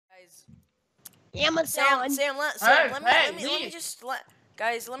guys. Amazon. Sam,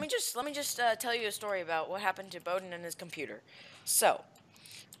 let me just tell you a story about what happened to Bowden and his computer. So,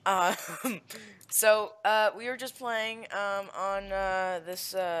 uh, we were just playing on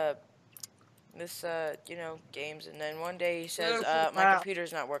this games, and then one day he says my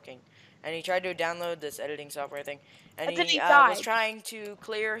computer's not working, and he tried to download this editing software thing, and he was trying to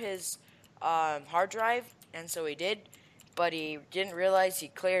clear his hard drive, and so he did, but he didn't realize he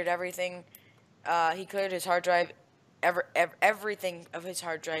cleared everything. He cleared his hard drive, everything of his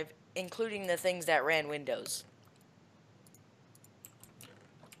hard drive, including the things that ran Windows.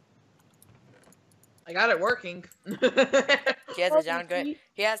 I got it working. He has to downgrade.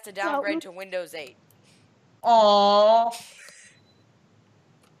 He has to downgrade to Windows 8. Aww.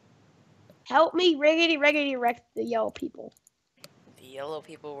 Help me, riggedy wreck the yellow people. The yellow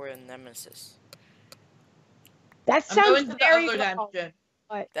people were in Nemesis. That sounds very wrong.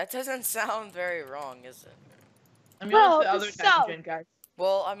 That doesn't sound very wrong, is it? I'm going to the other dungeon, guys.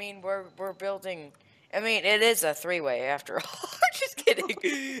 Well, I mean, we're building. I mean, it is a three-way after all. Just kidding.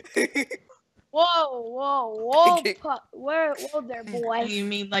 Whoa, whoa there, boy. You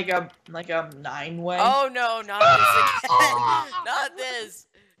mean like a 9-way? Oh no, not this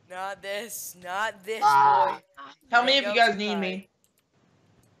again. Not this, boy. Tell me if you guys need me.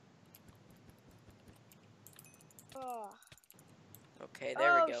 Okay,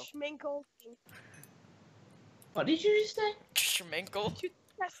 there we go. Schminkle. What did you just say? Schminkle?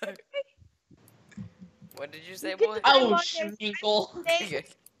 What did you say, boy? Oh, Schminkle.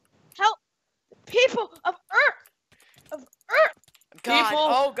 Help people of Earth! God, people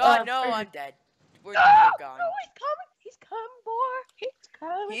oh God, no, I'm dead. We're gone. No, he's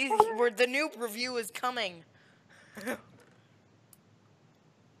coming, boy. The noob review is coming.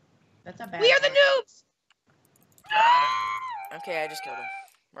 That's a bad We are the noobs! Okay, I just killed him.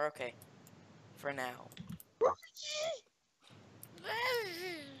 We're okay. For now.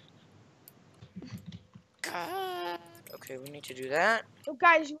 God. Okay, we need to do that. So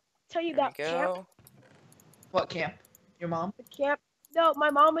guys, tell you that camp. What camp? Your mom? The camp? No, my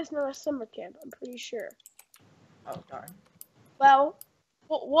mom is not a summer camp, I'm pretty sure. Oh, darn. Well,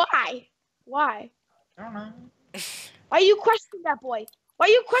 why? Why? I don't know. Why you question that, boy? Why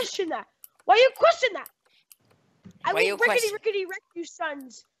you question that? I will rickety wreck you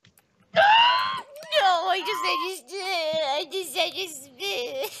sons. No, I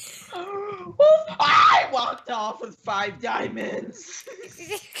I walked off with 5 diamonds.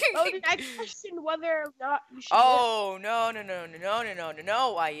 Oh, did I question whether or not you should? Oh, no.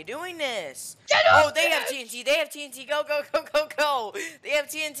 Why are you doing this? Oh, they have TNT. Go. They have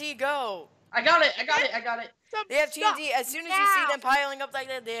TNT. Go. I got it. They have TNT. As soon as you see them piling up like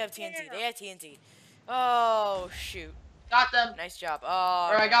that, they have TNT. They have TNT. Oh, shoot. Got them. Nice job. Oh,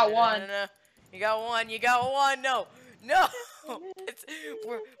 or I got one. No. You got one. No.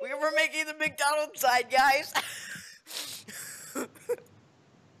 We're making the McDonald's side, guys.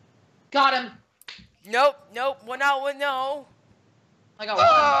 Got him. Nope. No. I got one.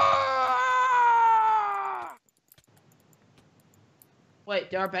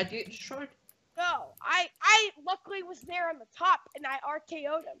 Wait, did our bed get destroyed? No, I luckily was there on the top and I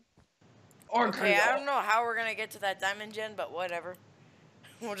RKO'd him. Okay, I don't know how we're gonna get to that diamond gen, but whatever.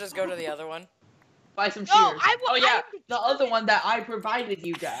 We'll just go to the other one. Buy some shears. The other one that I provided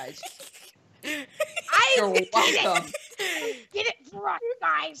you guys. You're welcome. Get it for us,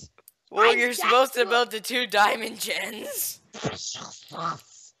 guys. Well, you're supposed to build the 2 diamond gens.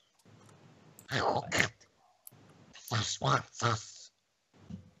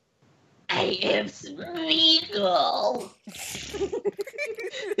 I am Smeagol.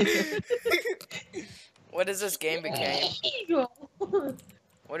 What is this game became?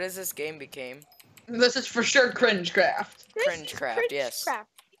 What is this game became? This is for sure Cringecraft. Cringecraft, yes.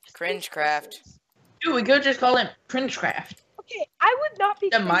 Cringecraft. Dude, we could just call it Cringecraft. Okay, I would not be.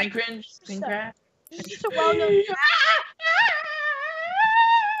 The MineCringe Gaming. This is a well-known.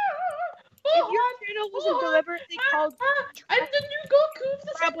 If your channel wasn't deliberately called, I'm the new Goku of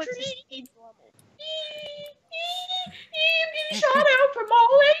the probably century. Shot out from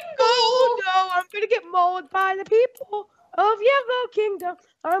all angles. Oh no, I'm gonna get mauled by the people of Yellow Kingdom.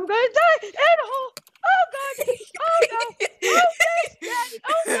 I'm gonna die in a hole. Oh god. Oh no. Oh yes, Daddy.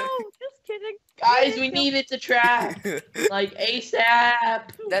 Oh no. Just kidding. Guys, we need it to track. Like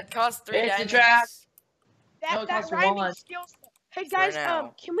ASAP. That costs 3 diamonds. It's a trap. That rhyming skills. Hey guys,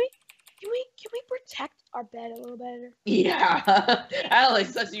 can we protect our bed a little better? Yeah.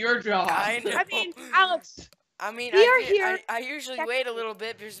 Alex, that's your job. I know. I mean, Alex. I here. usually wait a little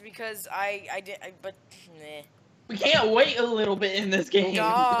bit just because but nah. We can't wait a little bit in this game.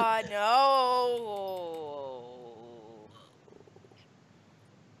 God, no.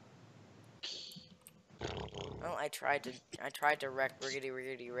 Well, I tried to wreck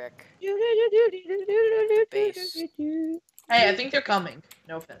Riggedy Wreck. Base. Hey, I think they're coming.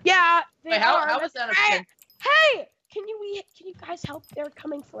 No offense. Yeah, they Wait, are. how was that a Hey, hey, can you guys help? They're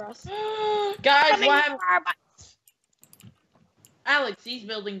coming for us. Guys, Coming what for our butts. Alex, he's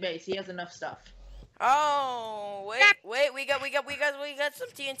building base. He has enough stuff. Oh, wait, we got some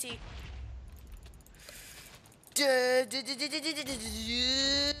TNT.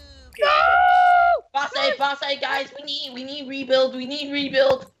 No! Boss, guys, we need rebuild.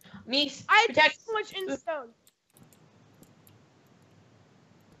 Mies, I protect. have so much endstone.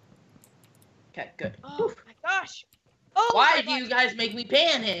 Okay, good. Oh my gosh. Oh Why do you guys make me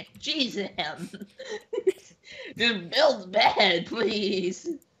panic? Jesus. Just build bed, please.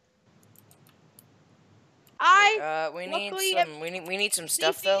 We need some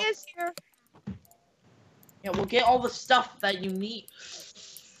stuff though. Is here. Yeah, we'll get all the stuff that you need.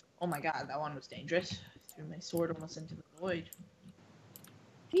 Oh my god, that one was dangerous. Threw my sword almost into the void.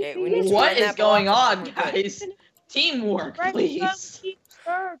 Okay, we need to what is going on, We're guys? good. Teamwork, please.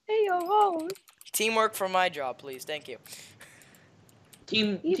 Teamwork for my job, please. Thank you.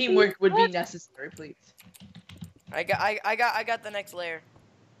 Teamwork would be necessary, please. I got the next layer.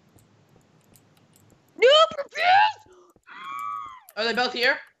 Are they both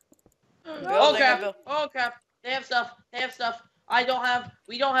here? Oh crap! Oh crap! They have stuff.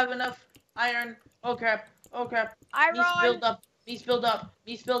 We don't have enough iron. Oh crap! Mies build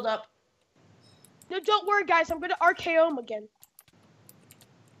up. No, don't worry, guys. I'm gonna RKO him again.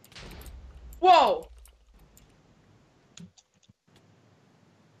 Whoa!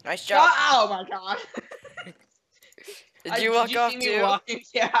 Nice job. Oh my god! Did you walk off too?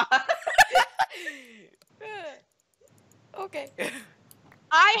 Yeah. Okay.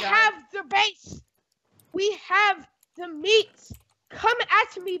 I have the base. We have the meat. Come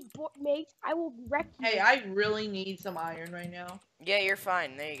at me, mate. I will wreck you. Hey, I really need some iron right now. Yeah, you're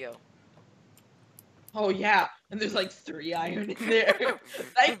fine. There you go. Oh yeah, and there's like 3 iron in there.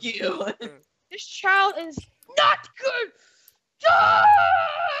 Thank you. This child is not good.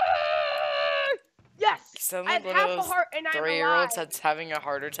 Yes. Sounds I like have one of half a those heart and I'm 3-year-olds alive. that's having a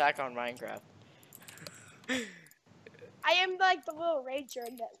heart attack on Minecraft. I am like the little ranger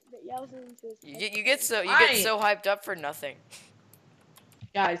that yells into his You get so hyped up for nothing.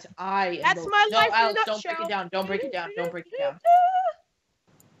 Guys, That's my life in a Alex, nutshell. don't break it down. Don't break it down.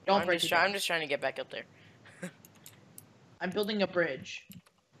 I'm just trying to get back up there. I'm building a bridge.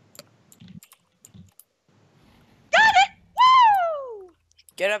 Got it! Woo!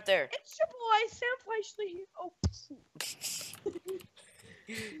 Get up there. It's your boy, Sam Fleischly here. Oh.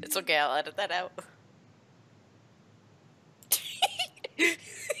 It's okay, I'll edit that out.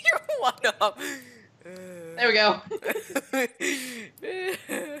 You're one up. There we go.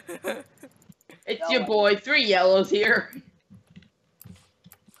 It's your boy, 3 yellows here.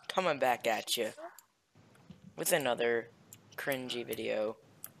 Coming back at you with another cringy video.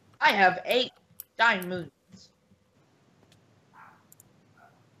 I have 8 diamonds.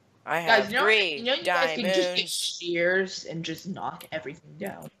 I have guys, 3 you guys diamonds. can just get shears and just knock everything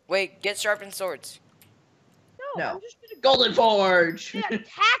down. Wait, get sharpened swords. No. I'm just gonna Golden Forge.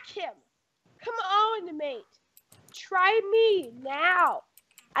 attack him. Come on, mate. Try me now.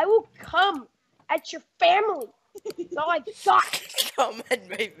 I will come at your family. That's all I got. Come and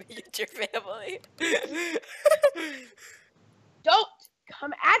maybe get your family. Don't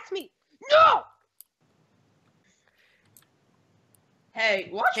come at me. No. Hey,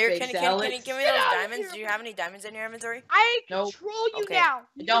 watch Here, Big can Alex. you give me those diamonds? Do you have any diamonds in your inventory? I control you Okay. now.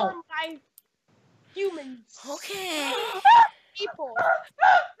 I don't. You're my humans. Okay. People.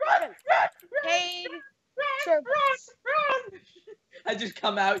 Run! Paid servants. I just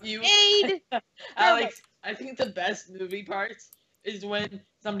come out you. Paid. Alex, I think the best movie parts is when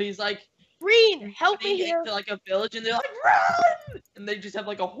somebody's like, Green, help me they here. get to like a village and they're like, run! And they just have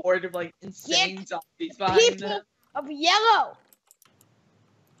like a horde of like insane zombies behind People them. of yellow.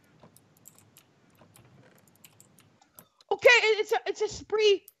 Okay, it's a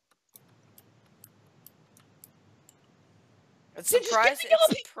spree. It's Dude, just give me all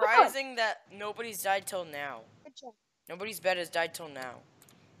the surprising that nobody's died till now. Good job. Nobody's bed has died till now.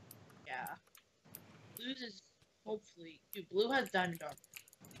 Yeah. Blue's is hopefully. Dude, Blue has diamond armor.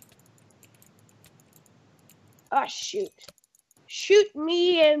 Ah, shoot. Shoot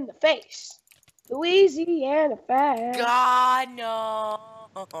me in the face. Louisiana fast. God, no.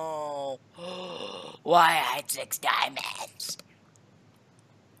 Why I had 6 diamonds?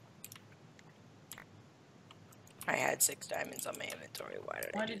 I had 6 diamonds on my inventory.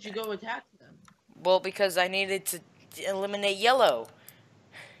 Why did you go attack them? Well, because I needed to eliminate yellow.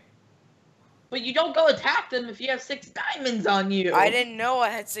 But you don't go attack them if you have 6 diamonds on you. I didn't know I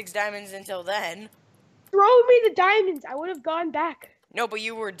had 6 diamonds until then. Throw me the diamonds. I would have gone back. No, but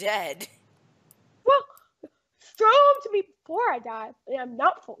you were dead. Well, throw them to me before I die, and I'm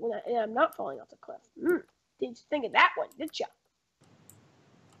not falling off the cliff. Didn't you think of that one, did you?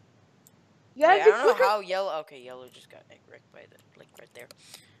 Wait, I don't know how yellow. Okay, yellow just got wrecked by the right there.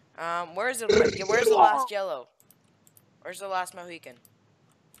 Where's the last yellow? Where's the last Mohican?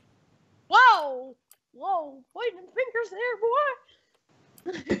 Whoa, pointing fingers there,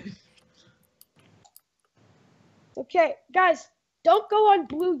 boy. Okay, guys, don't go on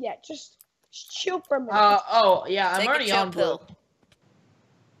blue yet. Just chill for a minute. Oh yeah, I'm already on blue.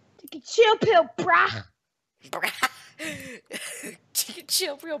 Take a chill pill, brah. Take a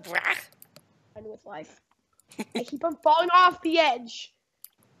chill pill, brah. And with life, I keep on falling off the edge,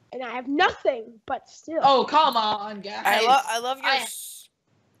 and I have nothing. But still. Oh come on, guys!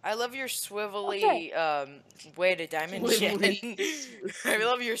 I love your swivelly way to diamond gen. I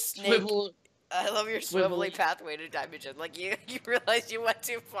love your snake. I love your swivelly pathway to dimension. Like you realize you went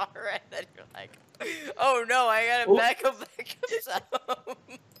too far, and then you're like, oh no, I gotta back up some.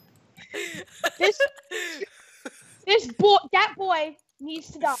 That boy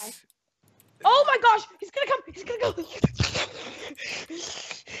needs to die. Oh my gosh, he's gonna come. He's gonna go.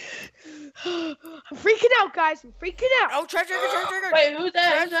 I'm freaking out, guys. I'm freaking out. Oh, trigger. Wait, who's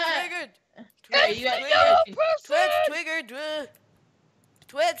that?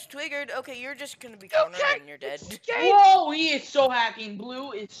 Twitch triggered. Okay, you're just gonna be cornered and you're dead. Whoa, he is so hacking.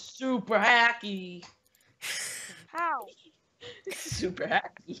 Blue is super hacky. How? Super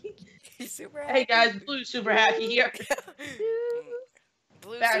hacky. Super hacky. Hey guys, Blue's super hacky here.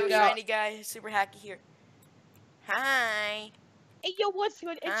 Blue super shiny guy, super hacky here. Hi. Hey yo, what's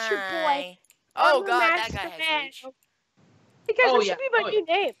good? It's your boy. Oh god, that guy has reach. Because it should be my new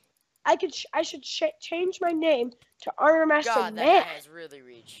name. I should change my name to Armor Master God, Man. that guy has really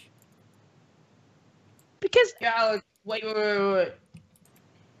reach. Because wait.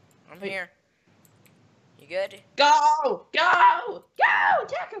 I'm here. You good? Go!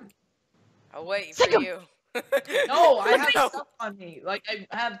 Attack him! I'll wait for you. No, I have stuff on me. Like I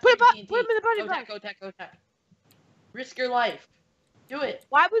have. Put him in the body bag. Go attack. Risk your life. Do it.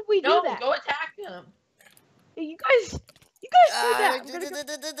 Why would we do that? No, go attack him. You guys do that.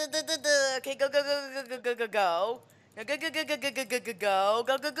 Okay, go.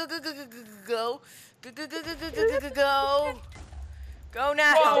 Now go. Go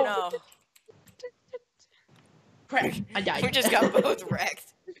now. Whoa. No. Crap, I died. We just got both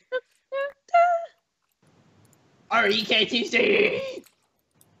wrecked. REKTC.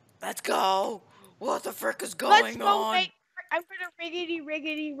 Let's go. What the frick is going on? Wait. I'm gonna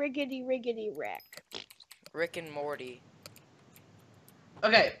riggedy wreck. Rick and Morty.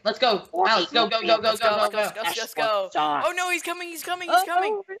 Okay, let's go. Alex, go. Let's go. Oh no, he's coming.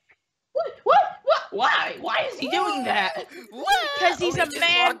 What? Why? Why is he doing that? Because he's a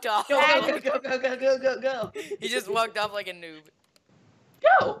man. Go. He just walked off like a noob.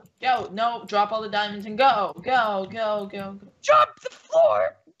 Go. No, drop all the diamonds and go. Go. Drop the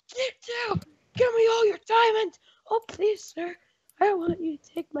floor. Get down. Give me all your diamonds. Oh, please, sir. I don't want you to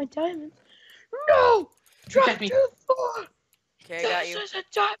take my diamonds. No. Drop to the floor. Okay, I got you. This is a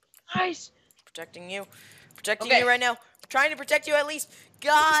diamond. Nice. Protecting you right now. I'm trying to protect you at least.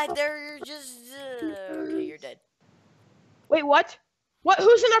 God, you're just. Okay, you're dead. Wait, what? What?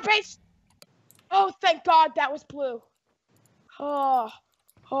 Who's in our base? Oh, thank God that was blue. Oh.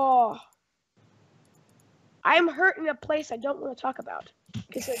 I'm hurt in a place I don't want to talk about.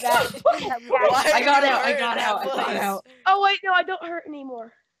 Because of that. I got out. Oh wait, no, I don't hurt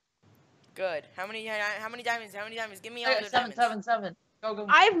anymore. Good. How many diamonds? Give me all the diamonds. 7. Go.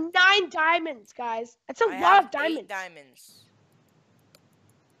 I have 9 diamonds, guys. That's a lot of diamonds. 8 diamonds.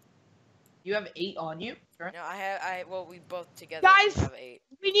 You have 8 on you? Sure. No, well, we both together guys, have 8.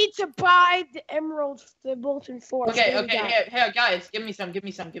 We need to buy the emeralds, the molten forest. Okay, here, guys, give me some.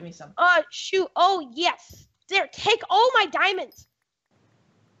 Shoot. Oh, yes. There, take all my diamonds.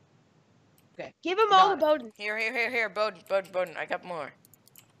 Okay. Give him all to Bowden. Here, Bowden. I got more.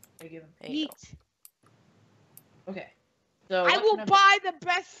 Eat. Okay. So I will buy the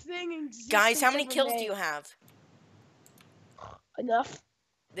best thing in existence. Guys, how many kills do you have? Enough.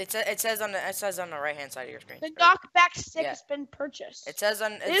 It says on the right hand side of your screen. The knockback stick has been purchased. It says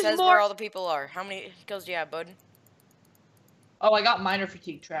where all the people are. How many kills do you have, Bowden? Oh, I got minor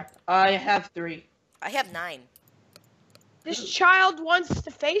fatigue track. I have 3. I have 9. This child wants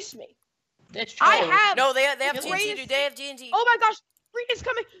to face me. I have. No, they have the TNT, greatest- dude. They have TNT. Oh my gosh, green is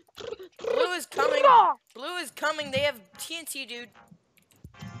coming. Blue is coming. Blue is coming. They have TNT, dude.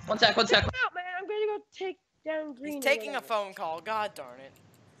 One sec. Out, man. I'm gonna go take down green. He's taking a phone call. God darn it.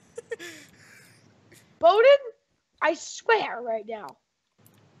 Bowden, I swear right now.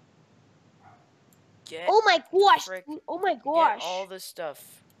 Get Oh my gosh. frick- Oh my Get gosh. all this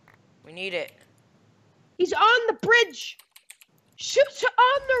stuff. We need it. He's on the bridge. Shoot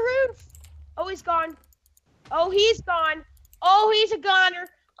on the roof. Oh, he's gone. Oh, he's gone. Oh, he's a goner.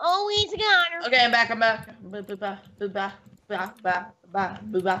 Oh, he's a goner. Okay, I'm back.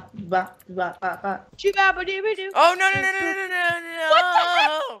 Choo-ba-ba-doo-ba-doo. Oh no! What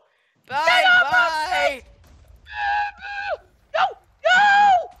the heck? Bye. No!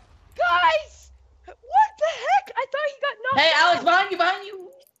 Guys! What the heck? I thought he got knocked Hey, out. Alex, behind you.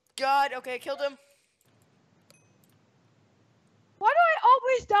 God. Okay, I killed him. Why do I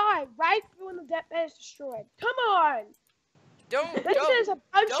always die right when the deathbed is destroyed? Come on! Don't This is a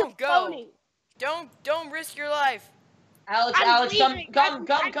bunch Don't of go. phony. Don't risk your life. Alex, I'm come. leaving. Come.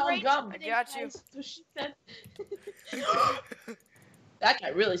 I'm I got you. That's what she said. That guy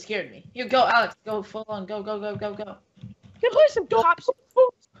really scared me. You go, Alex. Go full on. Go. Can I play some cops?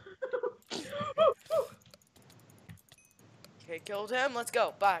 Okay, killed him. Let's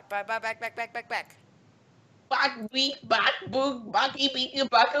go. Back. Back, book, back. Alright,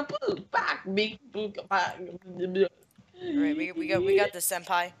 we got this,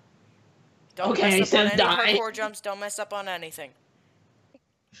 senpai. Don't Okay, mess up on any senpai. parkour jumps. Don't mess up on anything.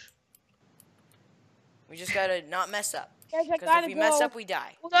 We just gotta not mess up. Guys, I Because gotta if we go. mess up, we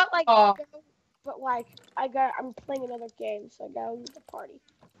die. Well, not like Oh. go, but like I'm playing another game, so I gotta leave the party.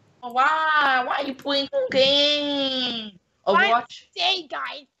 Why? Why are you playing a game? Overwatch? Stay,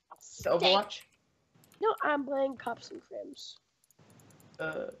 guys. Stay. Overwatch? No, I'm playing Cups and Crims.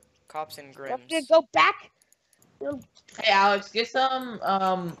 Cops and I'm Grims. gonna go back. Hey, Alex, get some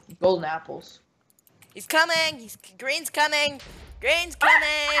golden apples. He's coming. Green's coming. Green's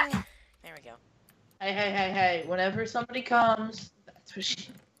coming. There we go. Hey. Whenever somebody comes, that's what she...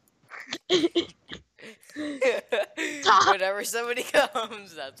 Whenever somebody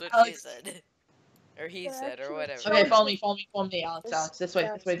comes, that's what she Alex. said. Or he Yeah, said, or actually, whatever. Okay, follow me, Alex. Alex, this way.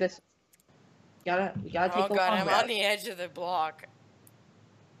 We gotta Oh take the god, long I'm on route. the edge of the block.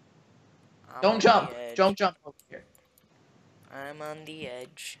 I'm on Don't the jump. edge. Don't jump over here. I'm on the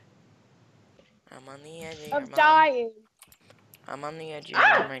edge. I'm on the edge of your I'm mom. dying. I'm on the edge of your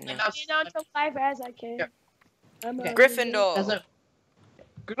mom right My now. mouse- Getting onto life as I can. Here. I'm Okay. on Gryffindor. Doesn't...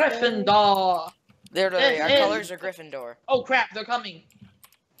 Gryffindor. Literally, our This is- colors are Gryffindor. Oh crap, they're coming.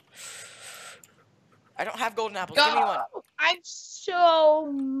 I don't have golden apples. Give me one. Go! I'm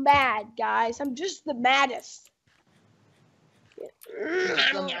so mad, guys. I'm just the maddest.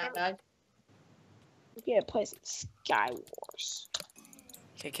 I'm gonna play some Sky Wars.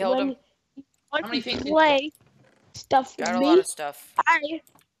 Okay, killed him. When you want How many to things did- play stuff with Got a me, lot of stuff. I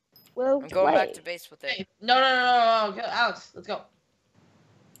will I'm going play. back to base with it. Hey, no. Go, Alex, let's go.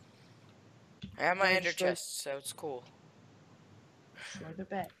 I have my Very ender true. chest, so it's cool. Destroy the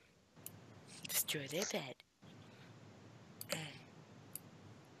bed. Destroy their bed.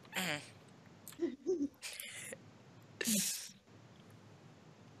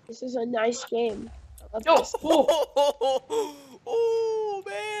 This is a nice game. I love Yo, this. Oh,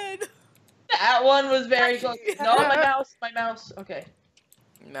 man. that one was very close. No, my mouse. Okay.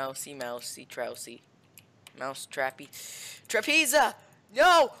 Mousy, trousy. Mouse trappy. Trapeza!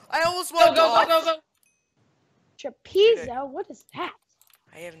 No! I almost walked off! Go. Trapeza? What is that?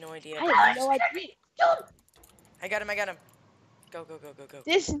 I have no idea. I have no idea. I got him. Go.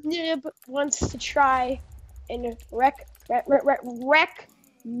 This noob wants to try and wreck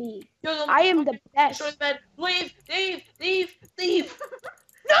me. I am the best. Destroy the bed. Leave.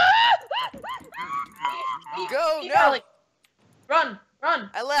 Go, no! Alex. Run.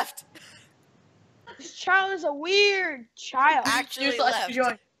 I left. This child is a weird child. Actually left.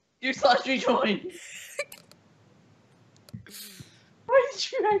 You slash rejoin. Why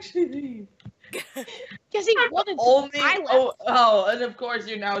did you actually leave? Because he wanted to. Only. I left. Oh, and of course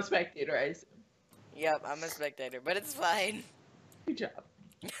you're now a spectator, I assume. Yep, I'm a spectator, but it's fine. Good job.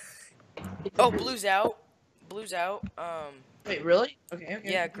 Oh, blue's out. Wait, really? Okay.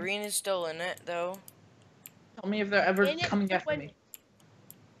 Yeah, green is still in it, though. Tell me if they're ever In it, coming after when- me.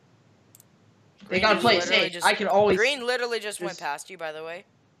 They Green gotta is play it literally safe. I can always. Green literally just went Just- past you, by the way.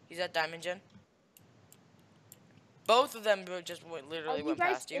 He's at Diamond Gen. Both of them just literally Are you went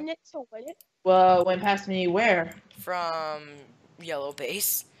guys past you. in it to win it? Well, went past me where? From yellow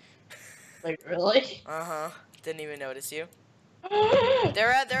base. Like, really? Uh-huh. Didn't even notice you.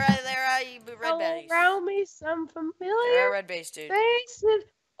 They're at red base. Around me, some They're at familiar red base, dude. faces.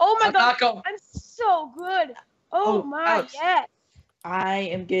 Oh my I'm god, not going. I'm so good. Oh my, Alex. yes. I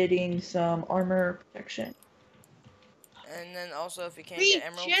am getting some armor protection. And then also, if you can't get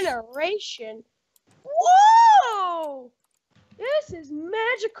emeralds. Regeneration. Whoa! This is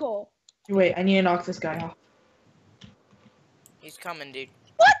magical. Wait, I need to knock this guy off. He's coming, dude.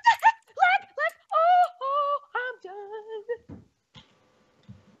 What the heck? Like, oh, I'm done.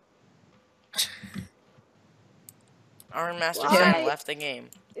 Our Master Why? Sam left the game.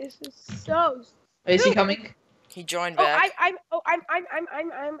 This is so. Is he coming? He joined Oh, back. I'm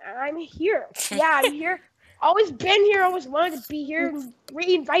here. Yeah, I'm here. Always been here. Always wanted to be here and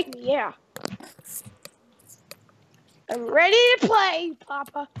re-invite me. Yeah. I'm ready to play,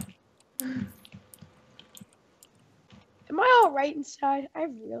 Papa. Am I all right inside? I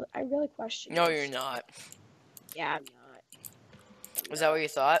really question. No, this. you're not. Yeah, I'm not. Is that what you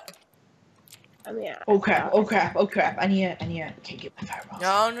thought? I mean, Oh crap! Oh crap! Oh crap! I need to can't get my fireball.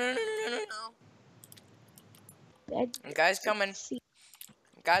 No. That, Guys coming.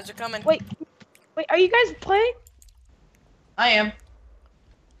 Guys are coming. Wait, are you guys playing? I am.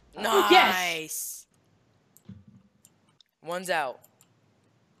 Nice. Yes. One's out.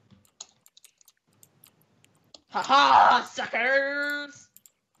 Haha, suckers!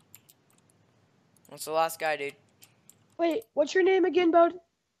 What's the last guy, dude? Wait, what's your name again, Bud?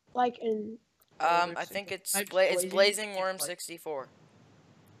 Like in. I think it's Blazing Worm 64.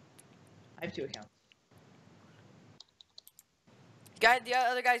 I have 2 accounts. The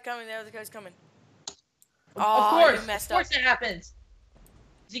other guy's coming. The other guy's coming. Of Oh, course, you messed of course up. it happens.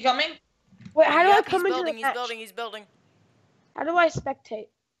 Is he coming? Wait, how do I Yep, come into the He's match? building. He's building. How do I spectate?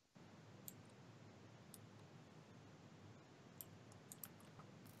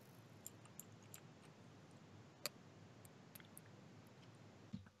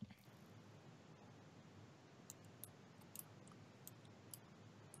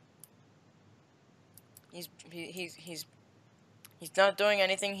 He's not doing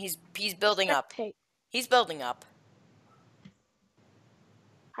anything. He's building up. Spectate. He's building up.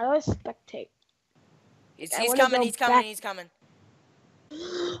 How do I spectate? He's wanna coming. go He's coming. back. He's coming.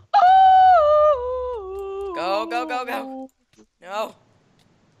 Oh! Go. No.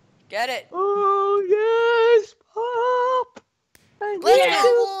 Get it. Oh yes, Pop! Let's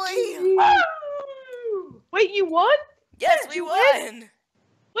go, boy. Woo! Wait, you won? Yes, we won.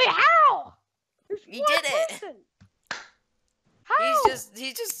 Wait, how? There's He one did it. person. How?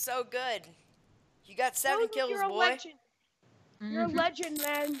 He's just so good. You got 7 kills, You're a boy. legend. You're a legend,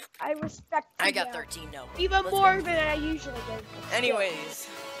 man. I respect you. I got now. 13. No. Even Let's more go. than I usually do. Anyways.